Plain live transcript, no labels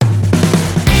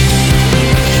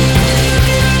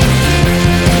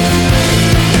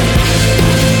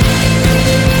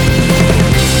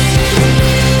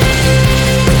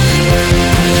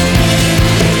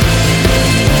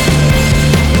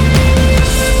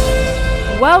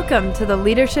Welcome to the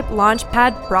Leadership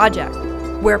Launchpad Project,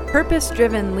 where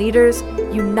purpose-driven leaders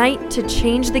unite to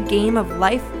change the game of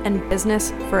life and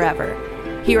business forever.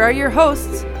 Here are your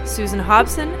hosts, Susan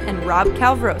Hobson and Rob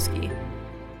Kalwarowsky.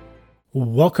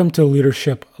 Welcome to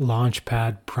Leadership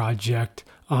Launchpad Project.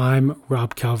 I'm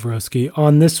Rob Kalwarowsky.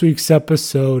 On this week's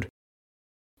episode,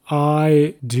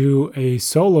 I do a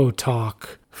solo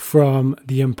talk from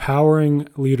the Empowering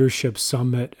Leadership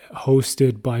Summit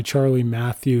hosted by Charlie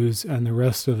Matthews and the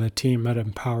rest of the team at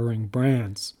Empowering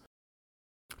Brands.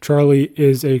 Charlie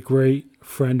is a great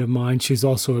friend of mine. She's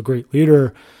also a great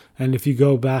leader. And if you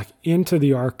go back into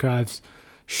the archives,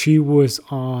 she was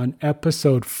on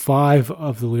episode 5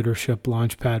 of the Leadership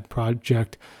Launchpad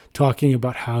Project, talking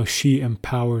about how she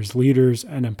empowers leaders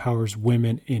and empowers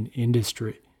women in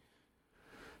industry.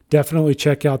 Definitely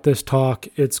check out this talk.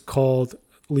 It's called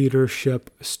Leadership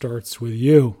Starts With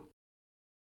You.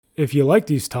 If you like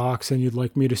these talks and you'd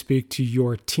like me to speak to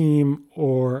your team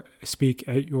or speak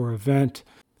at your event,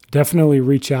 definitely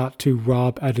reach out to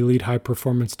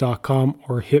rob@elitehighperformance.com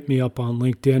or hit me up on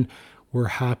LinkedIn. We're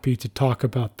happy to talk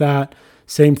about that.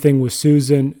 Same thing with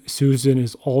Susan. Susan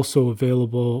is also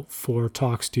available for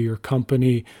talks to your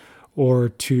company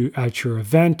or at your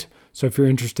event. So if you're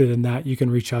interested in that, you can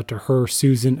reach out to her,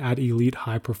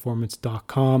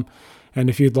 Susan@elitehighperformance.com. And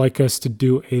if you'd like us to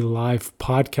do a live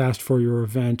podcast for your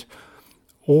event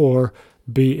or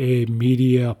be a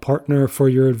media partner for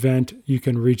your event, you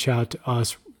can reach out to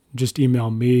us. Just email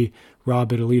me,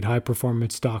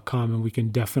 rob@elitehighperformance.com, and we can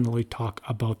definitely talk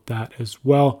about that as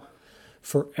well.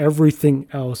 For everything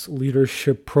else,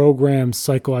 leadership programs,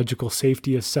 psychological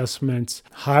safety assessments,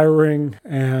 hiring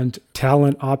and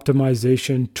talent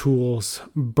optimization tools,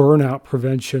 burnout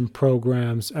prevention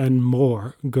programs, and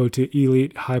more, go to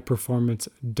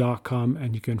elitehighperformance.com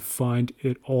and you can find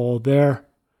it all there.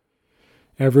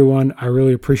 Everyone, I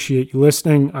really appreciate you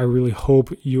listening. I really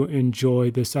hope you enjoy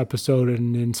this episode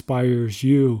and it inspires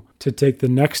you to take the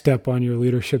next step on your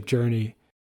leadership journey.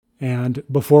 And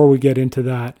before we get into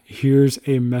that, here's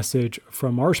a message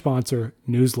from our sponsor,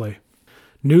 Newsly.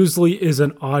 Newsly is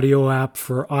an audio app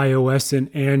for iOS and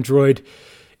Android.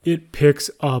 It picks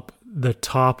up the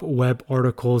top web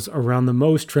articles around the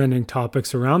most trending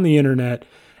topics around the internet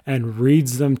and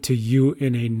reads them to you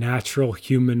in a natural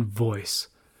human voice.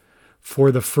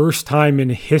 For the first time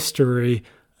in history,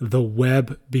 the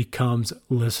web becomes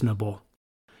listenable.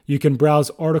 You can browse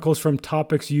articles from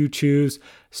topics you choose,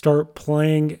 start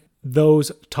playing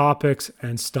those topics,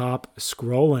 and stop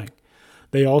scrolling.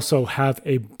 They also have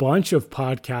a bunch of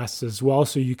podcasts as well,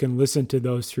 so you can listen to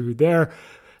those through there.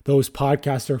 Those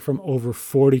podcasts are from over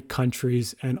 40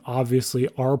 countries, and obviously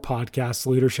our podcast,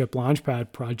 Leadership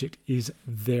Launchpad Project, is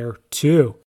there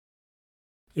too.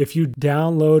 If you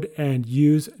download and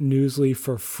use Newsly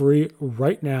for free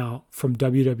right now from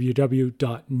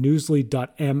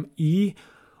www.newsly.me,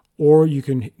 or you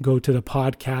can go to the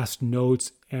podcast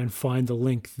notes and find the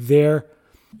link there.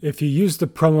 If you use the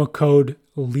promo code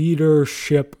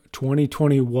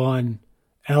LEADERSHIP2021,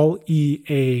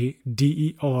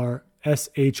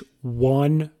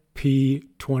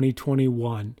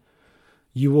 LEADERSH1P2021,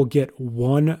 you will get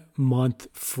 1 month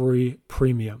free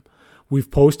premium. We've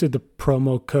posted the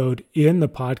promo code in the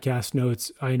podcast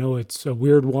notes. I know it's a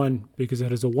weird one because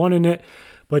it has a 1 in it,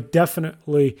 but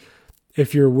definitely,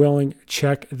 if you're willing,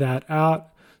 check that out.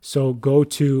 So go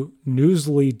to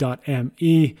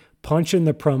newsly.me, punch in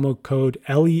the promo code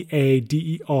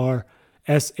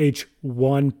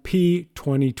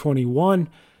LEADERSH1P2021,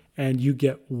 and you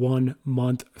get 1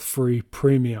 month free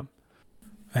premium.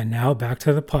 And now back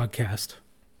to the podcast.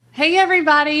 Hey,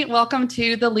 everybody. Welcome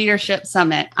to the Leadership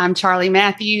Summit. I'm Charlie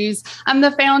Matthews. I'm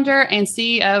the founder and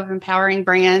CEO of Empowering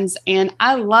Brands, and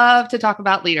I love to talk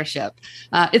about leadership.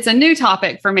 It's a new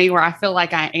topic for me where I feel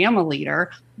like I am a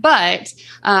leader, but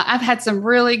I've had some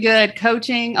really good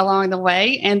coaching along the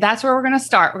way, and that's where we're going to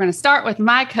start. We're going to start with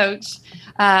my coach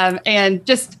and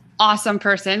just awesome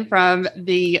person from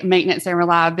the maintenance and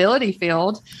reliability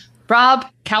field, Rob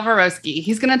Kalwarowsky.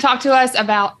 He's going to talk to us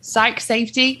about psych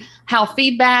safety, how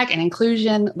feedback and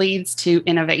inclusion leads to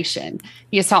innovation.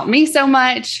 He has taught me so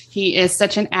much. He is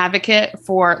such an advocate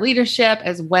for leadership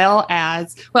as well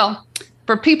as, for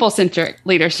people-centric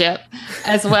leadership,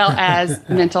 as well as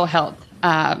mental health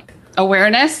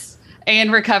awareness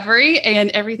and recovery and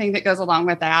everything that goes along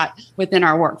with that within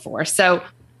our workforce. So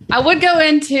I would go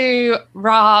into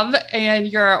Rob and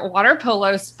your water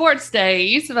polo sports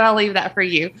days, but I'll leave that for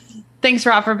you. Thanks,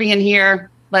 Rob, for being here.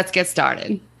 Let's get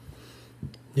started.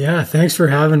 Yeah, thanks for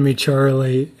having me,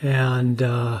 Charlie. And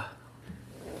I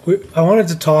wanted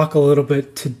to talk a little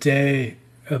bit today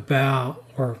about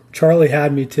or Charlie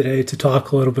had me today to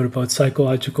talk a little bit about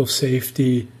psychological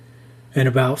safety and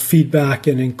about feedback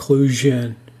and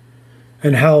inclusion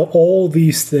and how all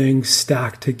these things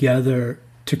stack together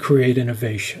to create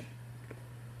innovation.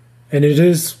 And it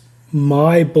is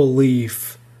my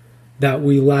belief that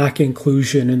we lack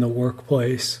inclusion in the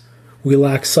workplace. We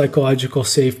lack psychological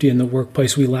safety in the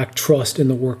workplace. We lack trust in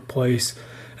the workplace.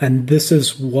 And this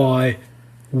is why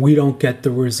we don't get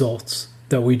the results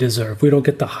that we deserve. We don't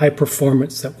get the high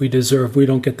performance that we deserve. We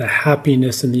don't get the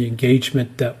happiness and the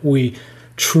engagement that we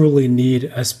truly need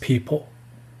as people.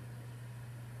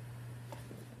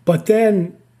 But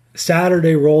then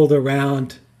Saturday rolled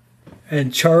around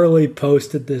and Charlie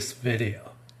posted this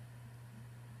video.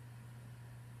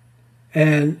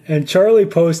 And Charlie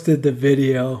posted the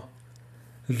video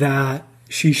that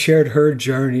she shared her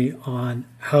journey on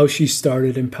how she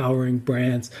started empowering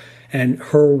brands and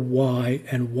her why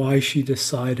and why she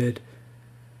decided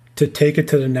to take it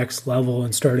to the next level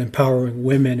and start empowering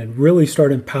women and really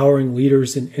start empowering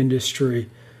leaders in industry.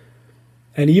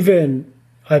 And even,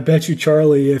 I bet you,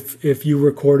 Charlie, if you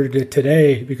recorded it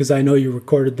today, because I know you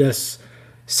recorded this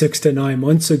 6 to 9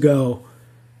 months ago,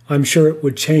 I'm sure it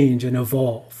would change and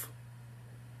evolve.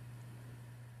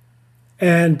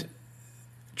 And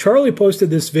Charlie posted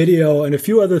this video, and a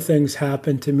few other things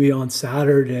happened to me on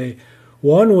Saturday.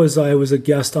 One was I was a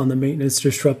guest on the Maintenance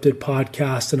Disrupted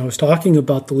podcast, and I was talking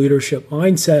about the leadership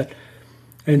mindset.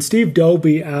 And Steve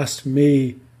Dobie asked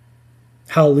me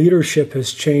how leadership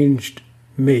has changed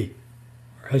me,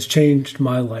 or has changed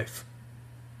my life.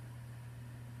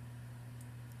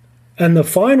 And the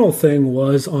final thing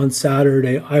was on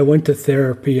Saturday, I went to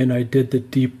therapy and I did the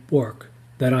deep work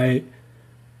that I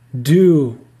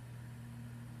do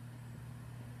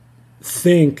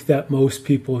think that most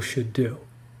people should do.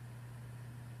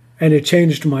 And it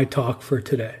changed my talk for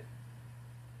today.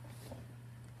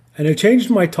 And it changed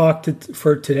my talk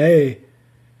for today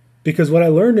because what I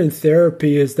learned in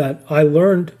therapy is that I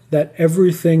learned that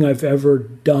everything I've ever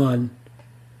done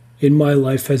in my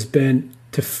life has been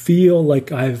to feel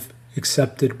like I've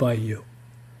accepted by you.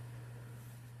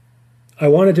 I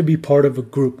wanted to be part of a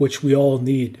group, which we all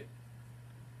need.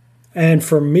 And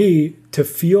for me, to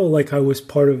feel like I was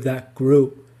part of that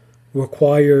group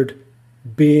required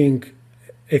being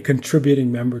a contributing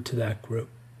member to that group.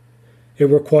 It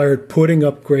required putting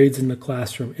up grades in the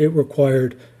classroom. It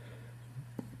required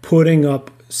putting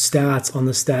up stats on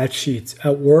the stat sheets.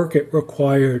 At work, it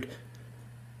required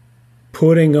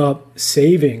putting up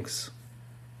savings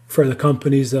for the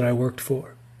companies that I worked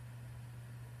for.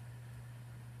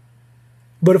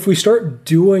 But if we start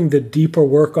doing the deeper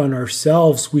work on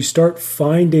ourselves, we start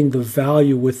finding the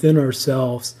value within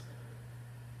ourselves,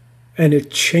 and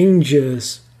it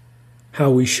changes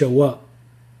how we show up.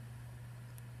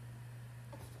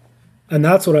 And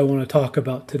that's what I want to talk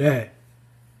about today.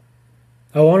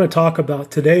 I want to talk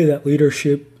about today that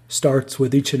leadership starts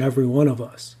with each and every one of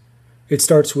us. It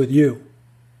starts with you.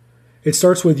 It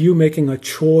starts with you making a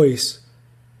choice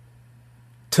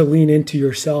to lean into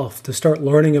yourself, to start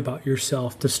learning about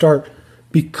yourself, to start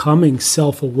becoming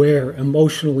self-aware,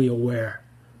 emotionally aware.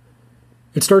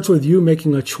 It starts with you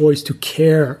making a choice to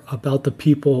care about the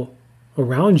people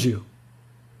around you.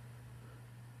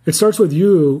 It starts with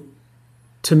you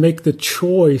to make the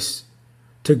choice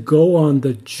to go on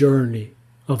the journey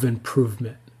of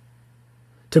improvement,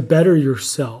 to better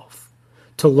yourself,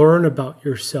 to learn about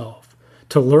yourself,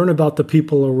 to learn about the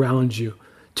people around you,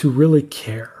 to really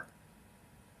care.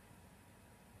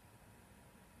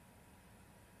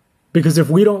 Because if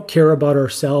we don't care about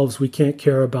ourselves, we can't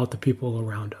care about the people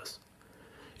around us.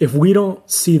 If we don't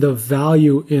see the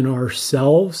value in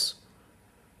ourselves,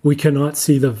 we cannot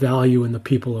see the value in the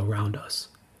people around us.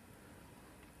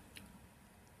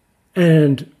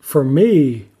 And for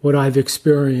me, what I've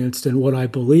experienced and what I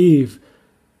believe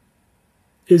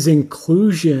is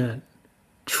inclusion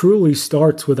truly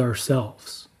starts with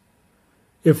ourselves.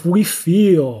 If we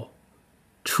feel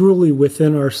truly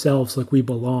within ourselves like we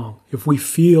belong, if we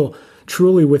feel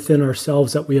truly within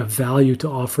ourselves that we have value to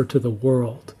offer to the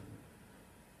world,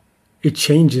 it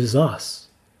changes us.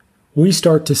 We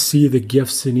start to see the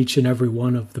gifts in each and every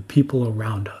one of the people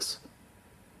around us.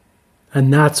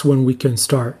 And that's when we can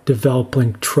start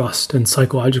developing trust and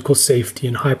psychological safety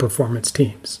in high-performance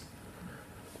teams.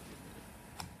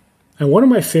 And one of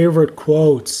my favorite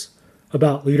quotes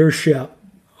about leadership,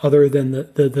 other than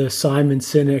the Simon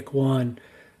Sinek one,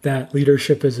 that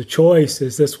leadership is a choice,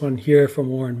 is this one here from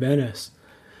Warren Bennis.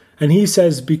 And he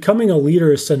says, becoming a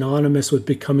leader is synonymous with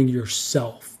becoming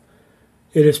yourself.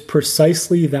 It is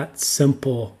precisely that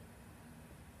simple,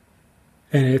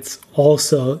 and it's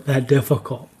also that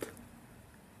difficult.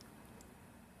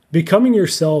 becoming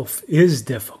yourself is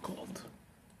difficult.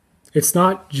 It's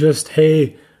not just,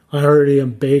 hey, I already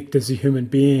am baked as a human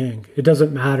being. It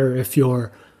doesn't matter if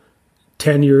you're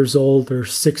 10 years old or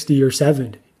 60 or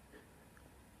 70.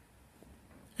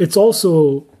 It's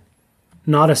also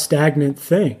not a stagnant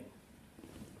thing.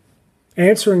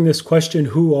 Answering this question,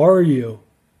 who are you,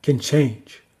 can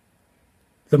change.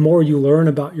 The more you learn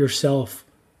about yourself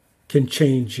can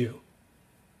change you.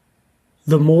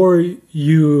 The more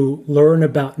you learn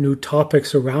about new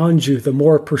topics around you, the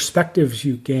more perspectives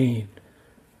you gain.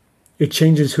 It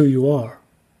changes who you are.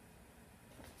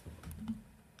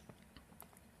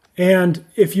 And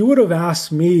if you would have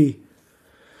asked me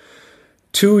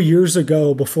 2 years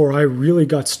ago, before I really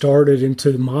got started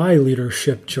into my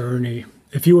leadership journey,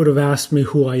 if you would have asked me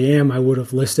who I am, I would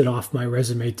have listed off my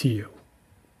resume to you.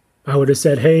 I would have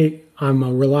said, hey, I'm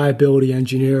a reliability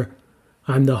engineer.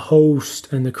 I'm the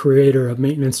host and the creator of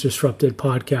Maintenance Disrupted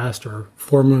podcast, or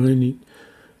formerly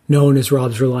known as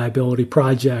Rob's Reliability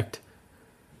Project.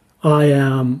 I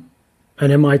am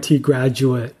an MIT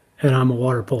graduate and I'm a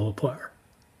water polo player.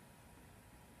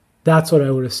 That's what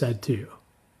I would have said to you.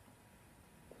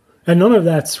 And none of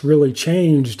that's really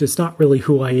changed. It's not really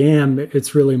who I am.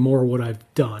 It's really more what I've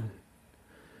done.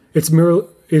 It's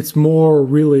more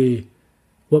really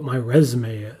what my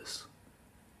resume is.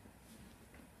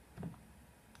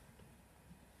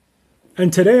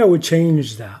 And today I would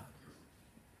change that.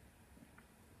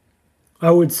 I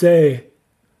would say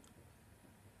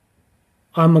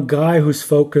I'm a guy who's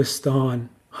focused on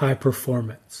high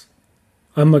performance.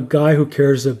 I'm a guy who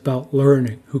cares about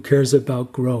learning, who cares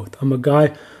about growth. I'm a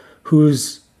guy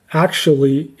who's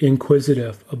actually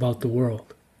inquisitive about the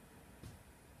world.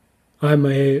 I'm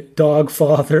a dog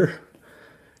father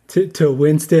to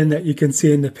Winston that you can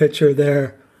see in the picture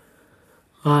there.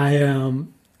 I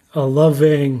am a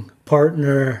loving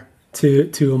partner to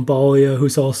Mbalia,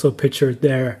 who's also pictured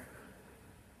there.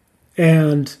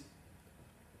 And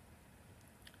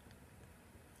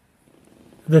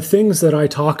the things that I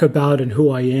talk about and who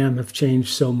I am have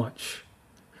changed so much.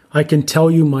 I can tell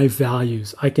you my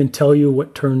values. I can tell you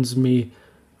what turns me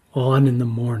on in the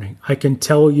morning. I can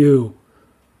tell you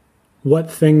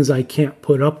what things I can't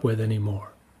put up with anymore.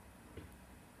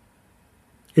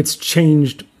 It's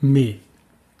changed me.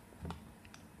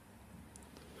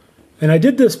 And I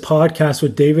did this podcast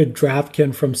with David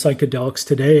Drapkin from Psychedelics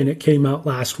Today, and it came out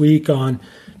last week on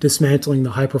dismantling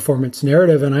the high performance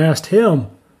narrative. And I asked him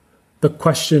the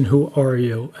question, who are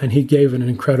you? And he gave an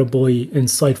incredibly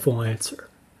insightful answer.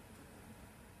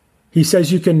 He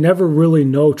says you can never really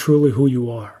know truly who you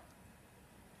are.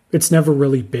 It's never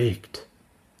really baked.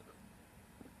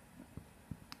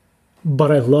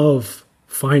 But I love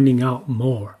finding out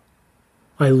more.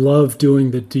 I love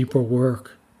doing the deeper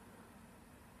work.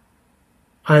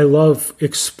 I love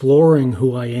exploring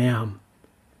who I am.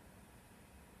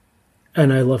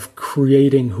 And I love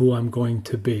creating who I'm going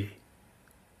to be.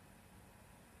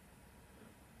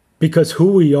 Because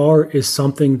who we are is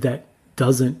something that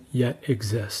doesn't yet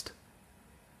exist.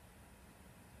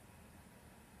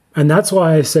 And that's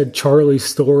why I said Charlie's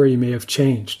story may have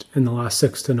changed in the last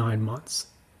 6 to 9 months.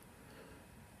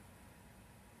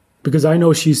 Because I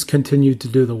know she's continued to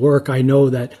do the work. I know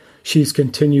that she's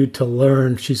continued to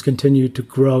learn. She's continued to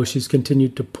grow. She's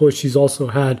continued to push. She's also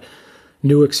had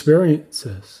new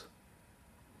experiences.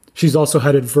 She's also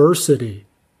had adversity,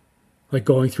 like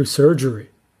going through surgery.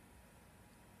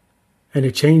 And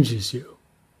it changes you.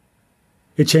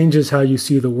 It changes how you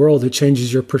see the world. It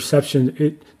changes your perception.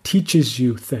 It teaches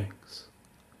you things.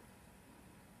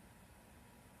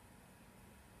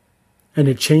 And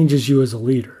it changes you as a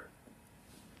leader.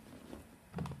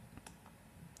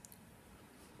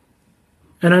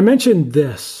 And I mentioned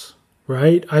this,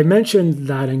 right? I mentioned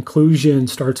that inclusion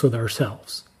starts with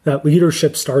ourselves, that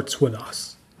leadership starts with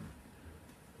us.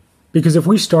 Because if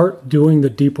we start doing the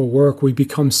deeper work, we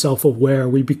become self-aware,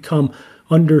 we become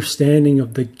understanding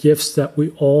of the gifts that we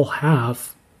all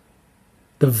have,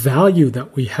 the value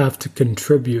that we have to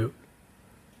contribute.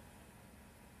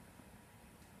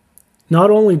 Not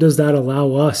only does that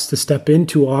allow us to step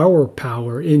into our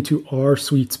power, into our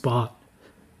sweet spot,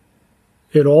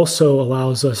 it also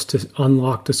allows us to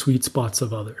unlock the sweet spots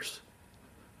of others.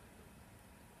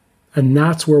 And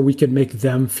that's where we can make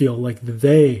them feel like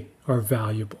they are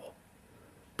valuable.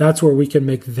 That's where we can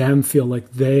make them feel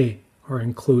like they are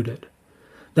included.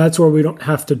 That's where we don't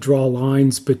have to draw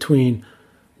lines between,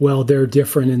 well, they're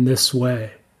different in this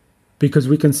way, because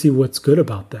we can see what's good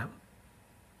about them.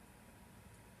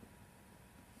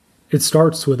 It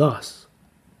starts with us.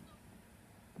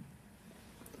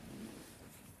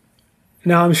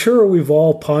 Now, I'm sure we've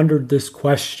all pondered this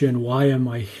question, why am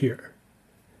I here?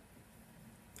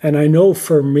 And I know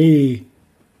for me,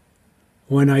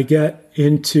 when I get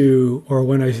into, or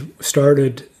when I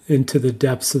started into the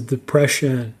depths of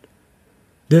depression,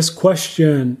 this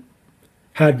question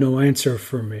had no answer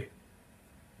for me.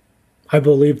 I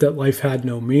believed that life had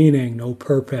no meaning, no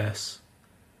purpose.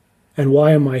 And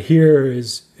why am I here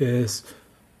is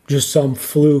just some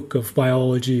fluke of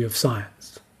biology, of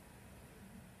science.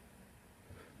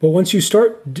 But once you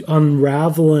start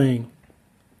unraveling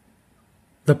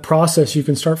the process, you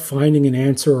can start finding an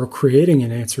answer or creating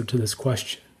an answer to this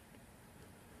question.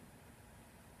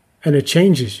 And it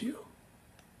changes you.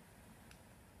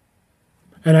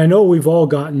 And I know we've all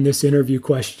gotten this interview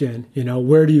question,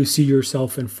 where do you see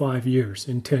yourself in 5 years,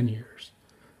 in 10 years?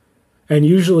 And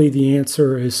usually the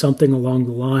answer is something along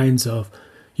the lines of,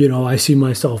 I see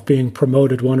myself being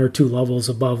promoted 1 or 2 levels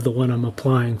above the one I'm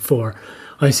applying for.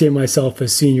 I see myself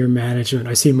as senior management.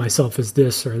 I see myself as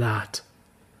this or that.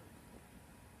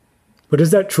 But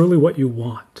is that truly what you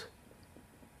want?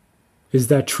 Is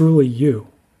that truly you?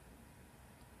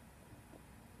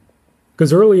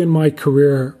 Because early in my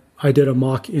career, I did a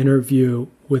mock interview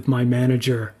with my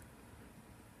manager,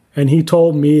 and he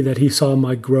told me that he saw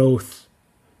my growth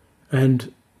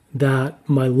and that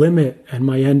my limit and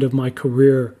my end of my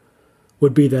career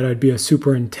would be that I'd be a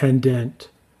superintendent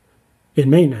in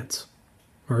maintenance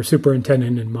or a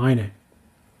superintendent in mining.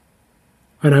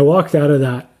 And I walked out of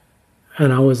that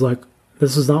and I was like,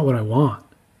 this is not what I want.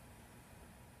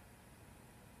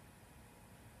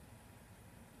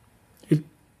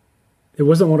 It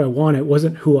wasn't what I want. It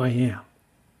wasn't who I am.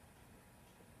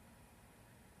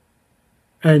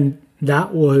 And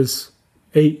that was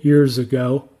 8 years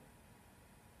ago.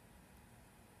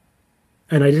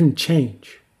 And I didn't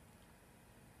change.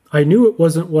 I knew it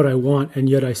wasn't what I want, and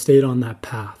yet I stayed on that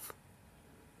path.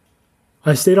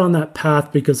 I stayed on that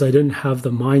path because I didn't have the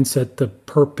mindset, the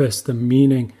purpose, the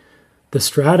meaning, the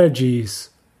strategies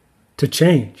to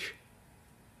change.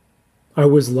 I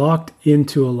was locked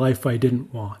into a life I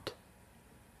didn't want.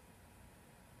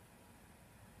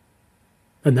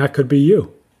 And that could be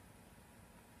you.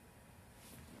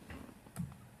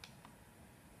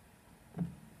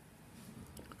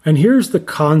 And here's the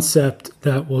concept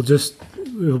that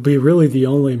will be really the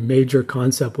only major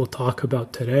concept we'll talk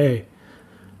about today.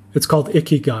 It's called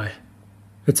Ikigai.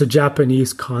 It's a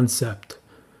Japanese concept,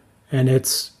 and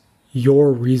it's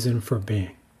your reason for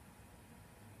being.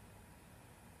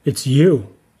 It's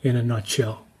you in a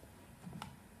nutshell.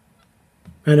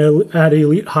 And at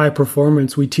Elite High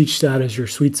Performance, we teach that as your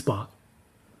sweet spot.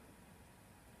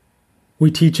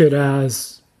 We teach it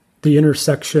as the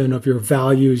intersection of your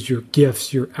values, your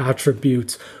gifts, your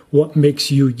attributes, what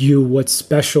makes you you, what's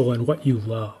special, and what you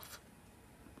love.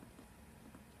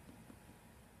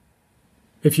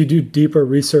 If you do deeper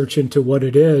research into what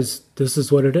it is, this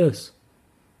is what it is.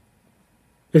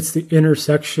 It's the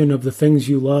intersection of the things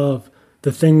you love,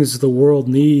 the things the world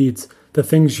needs, the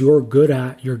things you're good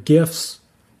at, your gifts,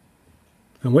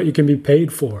 and what you can be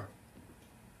paid for.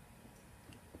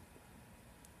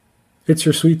 It's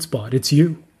your sweet spot. It's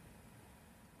you.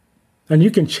 And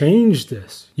you can change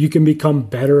this. You can become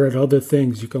better at other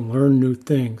things. You can learn new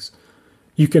things.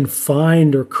 You can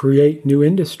find or create new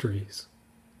industries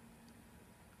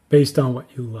based on what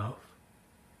you love.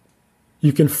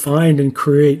 You can find and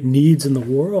create needs in the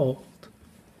world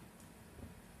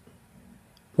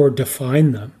or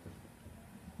define them.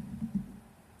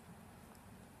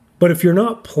 But if you're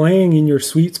not playing in your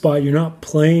sweet spot, you're not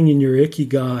playing in your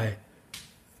Ikigai,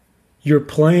 you're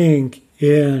playing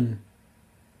in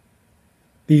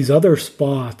these other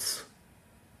spots,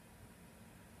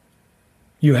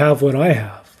 you have what I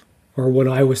have, or what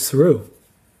I was through.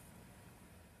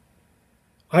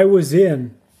 I was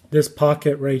in this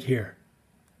pocket right here.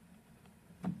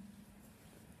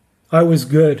 I was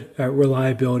good at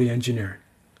reliability engineering.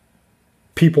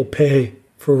 People pay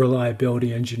for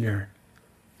reliability engineering.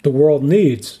 The world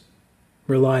needs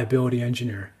reliability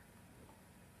engineering.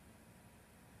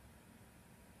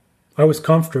 I was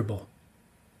comfortable,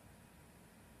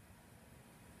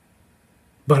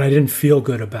 but I didn't feel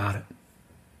good about it.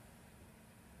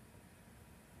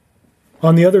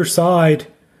 On the other side,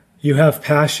 you have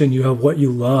passion, you have what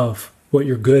you love, what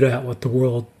you're good at, what the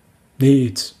world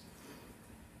needs.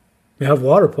 You have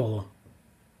water polo.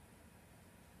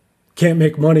 Can't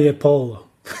make money at polo.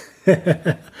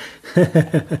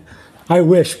 I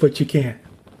wish, but you can't.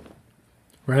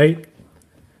 Right?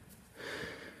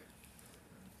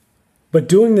 But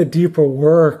doing the deeper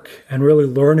work and really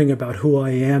learning about who I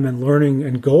am and learning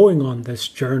and going on this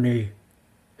journey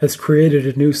has created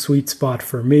a new sweet spot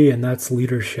for me, and that's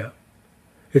leadership.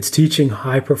 It's teaching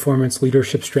high-performance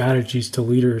leadership strategies to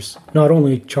leaders, not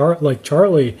only like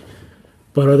Charlie,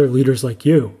 but other leaders like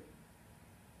you.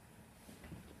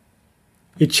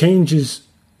 It changes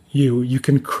you. You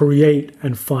can create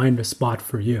and find a spot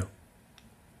for you.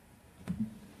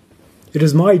 It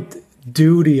is my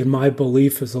duty and my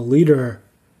belief as a leader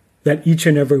that each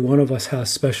and every one of us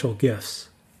has special gifts.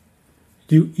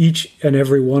 Each and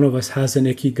every one of us has an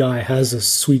ikigai, has a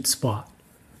sweet spot.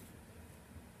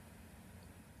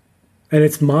 And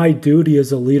it's my duty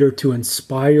as a leader to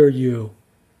inspire you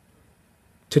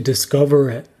to discover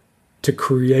it, to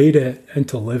create it, and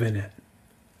to live in it.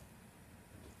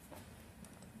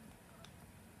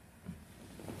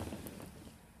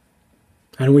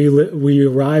 And we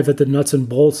arrive at the nuts and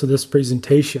bolts of this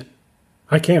presentation.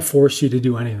 I can't force you to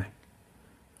do anything.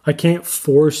 I can't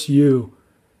force you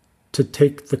to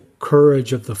take the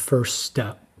courage of the first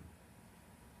step.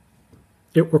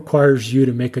 It requires you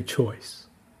to make a choice.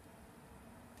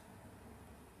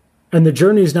 And the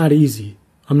journey is not easy.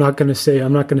 I'm not going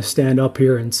to stand up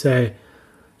here and say,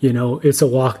 it's a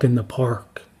walk in the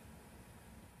park.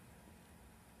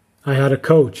 I had a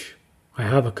coach. I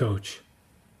have a coach.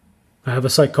 I have a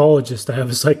psychologist. I have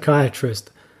a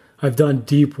psychiatrist. I've done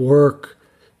deep work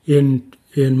in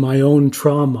my own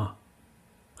trauma.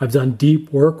 I've done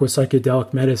deep work with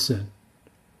psychedelic medicine.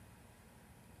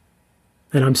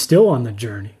 And I'm still on the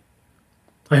journey.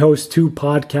 I host 2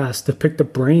 podcasts to pick the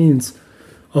brains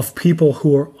of people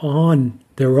who are on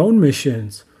their own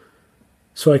missions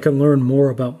so I can learn more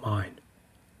about mine.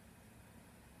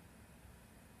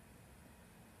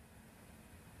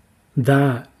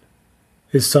 That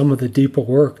is some of the deeper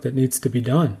work that needs to be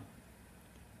done.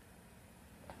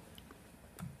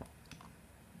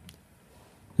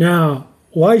 Now,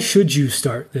 why should you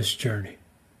start this journey?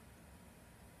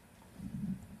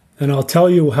 And I'll tell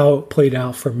you how it played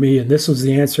out for me. And this was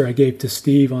the answer I gave to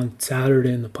Steve on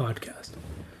Saturday in the podcast.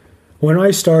 When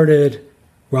I started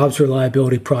Rob's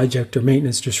Reliability Project or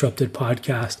Maintenance Disrupted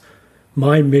podcast,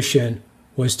 my mission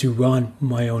was to run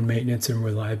my own maintenance and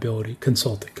reliability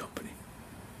consulting company.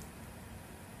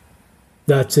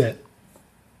 That's it.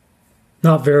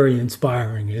 Not very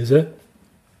inspiring, is it?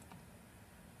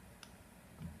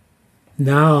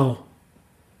 Now,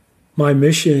 my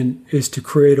mission is to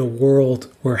create a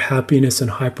world where happiness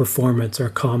and high performance are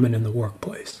common in the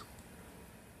workplace.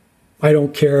 I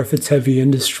don't care if it's heavy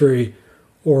industry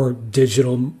or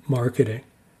digital marketing.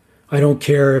 I don't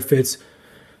care if it's,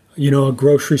 a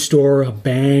grocery store, a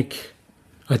bank,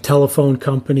 a telephone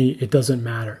company. It doesn't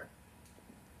matter.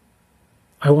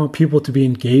 I want people to be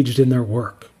engaged in their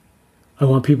work. I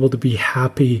want people to be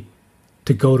happy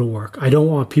to go to work. I don't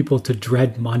want people to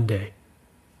dread Monday.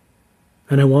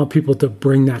 And I want people to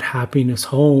bring that happiness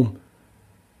home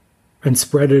and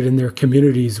spread it in their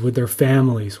communities, with their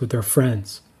families, with their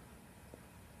friends.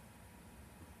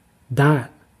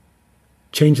 That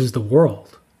changes the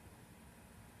world.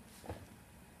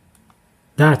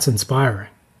 That's inspiring.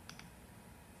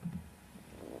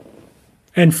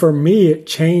 And for me, it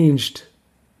changed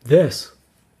this.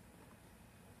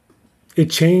 It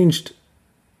changed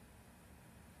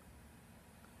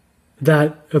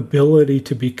that ability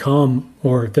to become,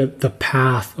 or the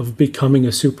path of becoming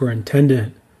a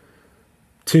superintendent,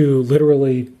 to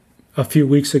literally a few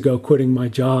weeks ago quitting my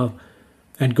job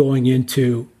and going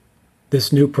into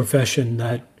this new profession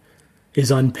that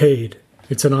is unpaid.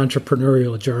 It's an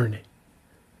entrepreneurial journey.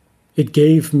 It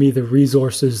gave me the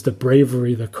resources, the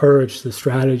bravery, the courage, the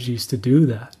strategies to do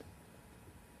that.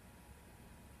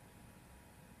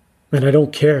 And I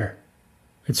don't care.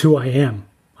 It's who I am.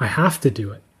 I have to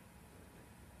do it.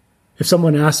 If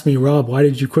someone asks me, Rob, why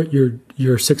did you quit your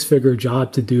 6-figure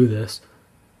job to do this?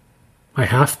 I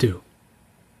have to.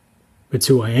 It's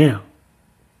who I am.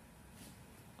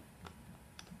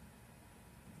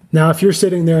 Now, if you're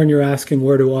sitting there and you're asking,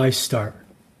 where do I start?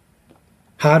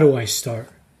 How do I start?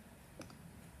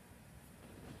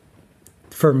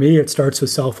 For me, it starts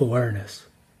with self-awareness.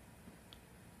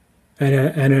 And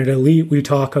at Elite, we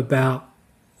talk about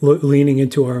leaning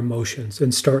into our emotions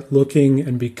and start looking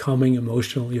and becoming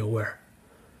emotionally aware.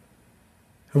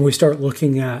 And we start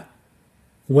looking at,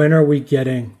 when are we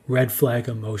getting red flag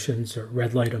emotions or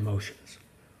red light emotions?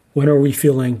 When are we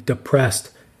feeling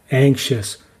depressed,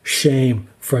 anxious, shame,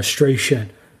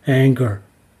 frustration, anger,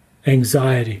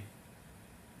 anxiety?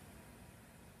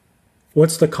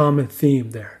 What's the common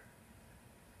theme there?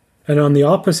 And on the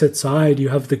opposite side, you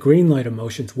have the green light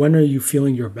emotions. When are you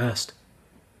feeling your best?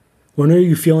 When are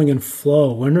you feeling in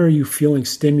flow? When are you feeling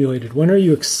stimulated? When are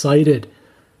you excited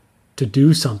to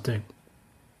do something?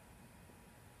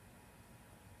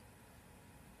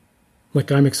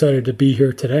 Like I'm excited to be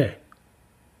here today.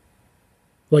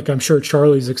 Like I'm sure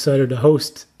Charlie's excited to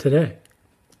host today.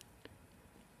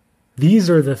 These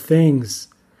are the things.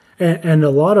 And a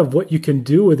lot of what you can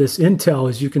do with this intel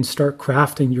is you can start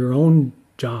crafting your own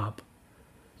job.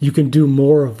 You can do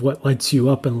more of what lights you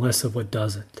up and less of what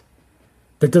doesn't.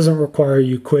 That doesn't require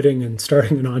you quitting and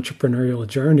starting an entrepreneurial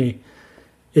journey.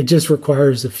 It just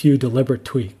requires a few deliberate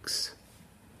tweaks.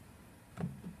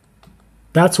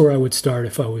 That's where I would start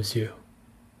if I was you.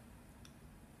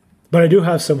 But I do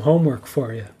have some homework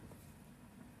for you.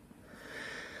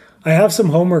 I have some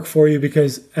homework for you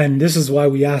because, and this is why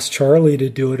we asked Charlie to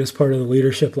do it as part of the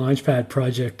Leadership Launchpad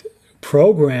Project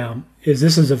program, is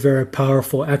this is a very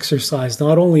powerful exercise,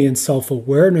 not only in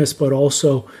self-awareness, but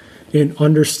also in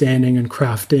understanding and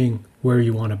crafting where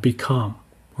you want to become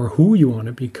or who you want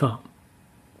to become.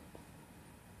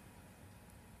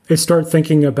 It's start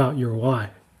thinking about your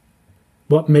why.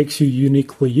 What makes you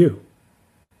uniquely you?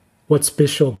 What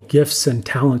special gifts and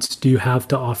talents do you have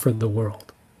to offer the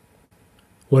world?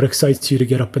 What excites you to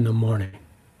get up in the morning?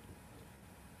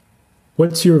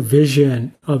 What's your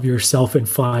vision of yourself in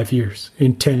 5 years,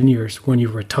 in 10 years, when you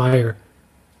retire,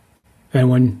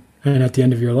 and at the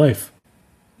end of your life?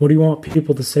 What do you want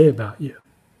people to say about you?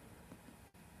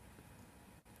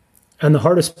 And the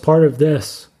hardest part of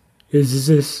this is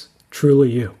this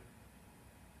truly you?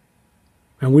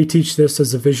 And we teach this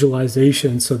as a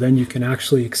visualization so then you can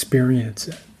actually experience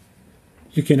it.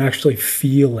 You can actually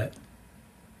feel it.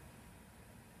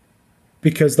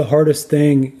 Because the hardest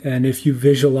thing, and if you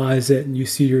visualize it and you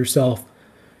see yourself,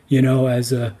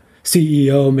 as a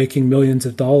CEO making millions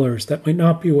of dollars, that might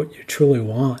not be what you truly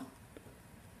want.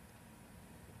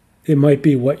 It might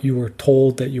be what you were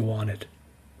told that you wanted.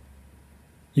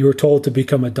 You were told to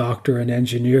become a doctor, an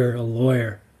engineer, a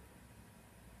lawyer.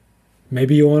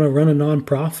 Maybe you want to run a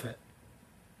nonprofit.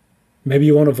 Maybe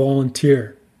you want to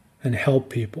volunteer and help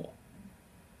people.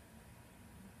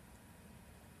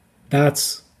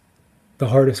 That's the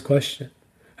hardest question.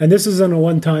 And this isn't a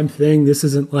one-time thing. This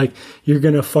isn't like you're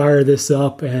going to fire this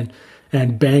up and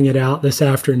bang it out this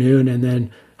afternoon and then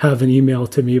have an email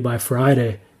to me by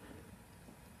Friday.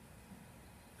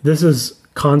 This is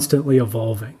constantly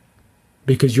evolving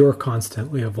because you're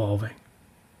constantly evolving.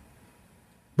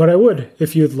 But I would,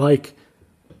 if you'd like,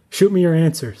 shoot me your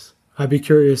answers. I'd be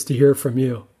curious to hear from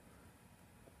you.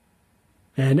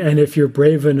 And if you're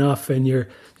brave enough and you're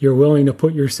willing to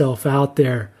put yourself out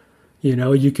there,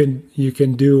 you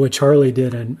can do what Charlie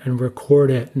did and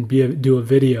record it and do a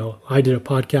video. I did a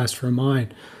podcast for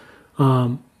mine.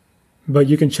 But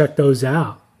you can check those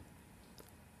out.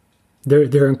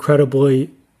 They're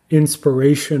incredibly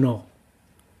inspirational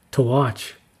to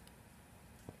watch.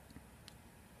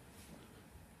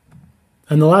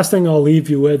 And the last thing I'll leave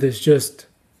you with is just,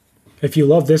 if you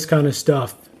love this kind of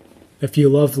stuff, if you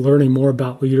love learning more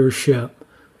about leadership,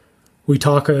 I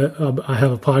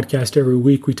have a podcast every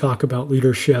week. We talk about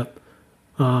leadership.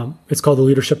 It's called the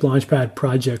Leadership Launchpad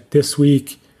Project. This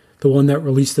week, the one that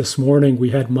released this morning, we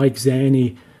had Mike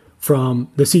Zanny, from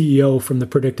the CEO from the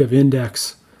Predictive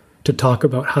Index, to talk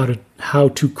about how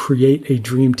to create a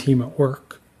dream team at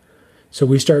work. So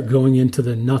we start going into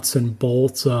the nuts and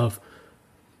bolts of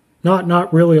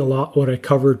not really a lot what I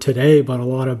covered today, but a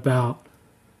lot about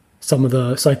some of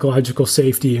the psychological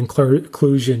safety,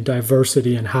 inclusion,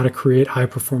 diversity, and how to create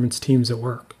high-performance teams at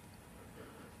work.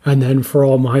 And then for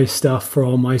all my stuff, for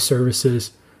all my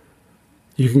services,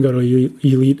 you can go to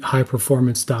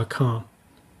elitehighperformance.com.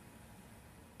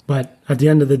 But at the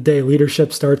end of the day,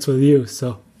 leadership starts with you,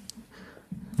 so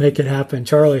make it happen.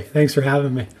 Charlie, thanks for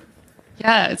having me.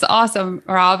 Yeah, it's awesome,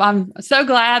 Rob. I'm so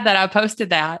glad that I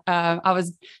posted that. I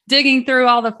was digging through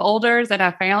all the folders and I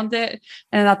found it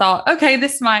and I thought, okay,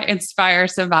 this might inspire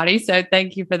somebody. So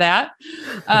thank you for that.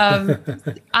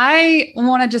 I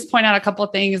want to just point out a couple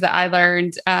of things that I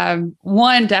learned.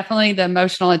 One, definitely the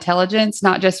emotional intelligence,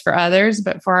 not just for others,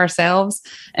 but for ourselves,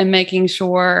 and making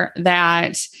sure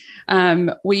that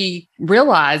we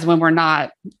realize when we're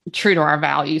not true to our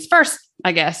values. First,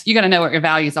 I guess you got to know what your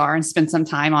values are and spend some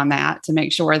time on that to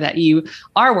make sure that you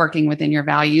are working within your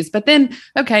values. But then,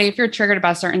 okay, if you're triggered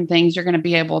by certain things, you're going to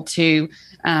be able to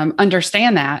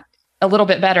understand that a little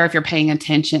bit better if you're paying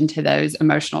attention to those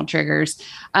emotional triggers.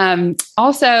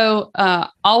 Also,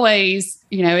 always,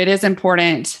 it is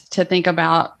important to think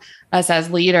about us as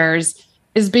leaders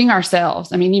is being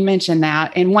ourselves. I mean, you mentioned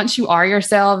that. And once you are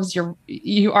yourselves,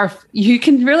 you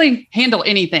can really handle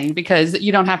anything because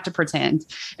you don't have to pretend.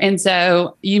 And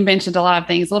so you mentioned a lot of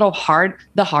things,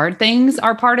 the hard things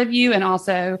are part of you. And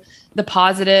also the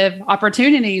positive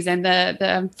opportunities and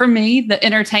the for me, the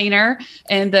entertainer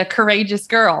and the courageous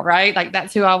girl, right? Like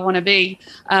that's who I want to be.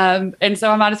 And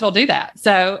so I might as well do that.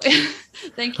 So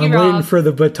thank you, I'm Rob. waiting for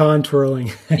the baton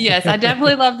twirling. Yes, I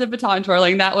definitely love the baton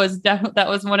twirling. That was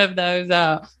one of those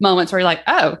moments where you're like,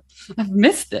 oh, I've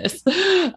missed this.